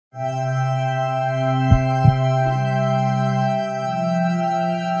A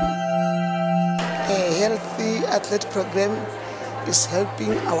Healthy Athlete Program is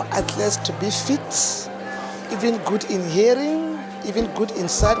helping our athletes to be fit, even good in hearing, even good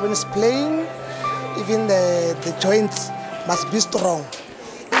inside when it's playing, even the joints must be strong.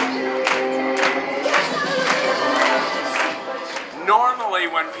 Normally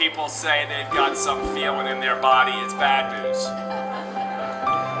when people say they've got some feeling in their body, it's bad news.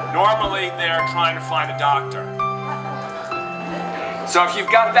 Normally they're trying to find a doctor. So if you've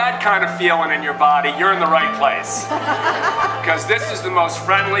got that kind of feeling in your body, you're in the right place. Because this is the most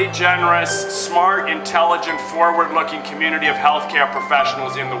friendly, generous, smart, intelligent, forward-looking community of healthcare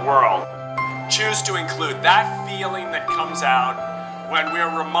professionals in the world. Choose to include that feeling that comes out when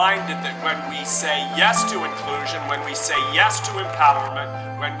we're reminded that when we say yes to inclusion, when we say yes to empowerment,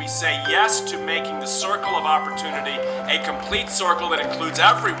 when we say yes to making the circle of opportunity a complete circle that includes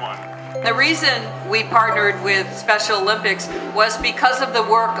everyone. The reason we partnered with Special Olympics was because of the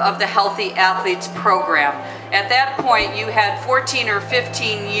work of the Healthy Athletes Program. At that point, you had 14 or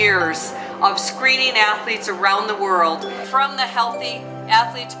 15 years of screening athletes around the world. From the Healthy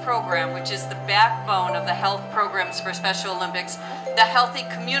Athletes Program, which is the backbone of the health programs for Special Olympics, the Healthy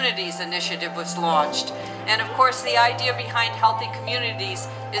Communities Initiative was launched. And of course, the idea behind Healthy Communities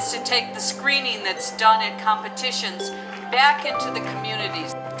is to take the screening that's done at competitions back into the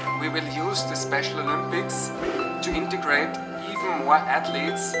communities. We will use the Special Olympics to integrate even more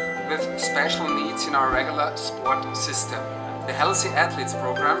athletes with special needs in our regular sport system. The Healthy Athletes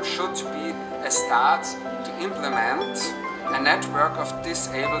Program should be a start to implement a network of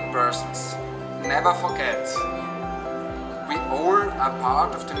disabled persons. Never forget, we all are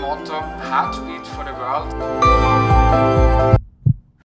part of the motto, Heartbeat for the World.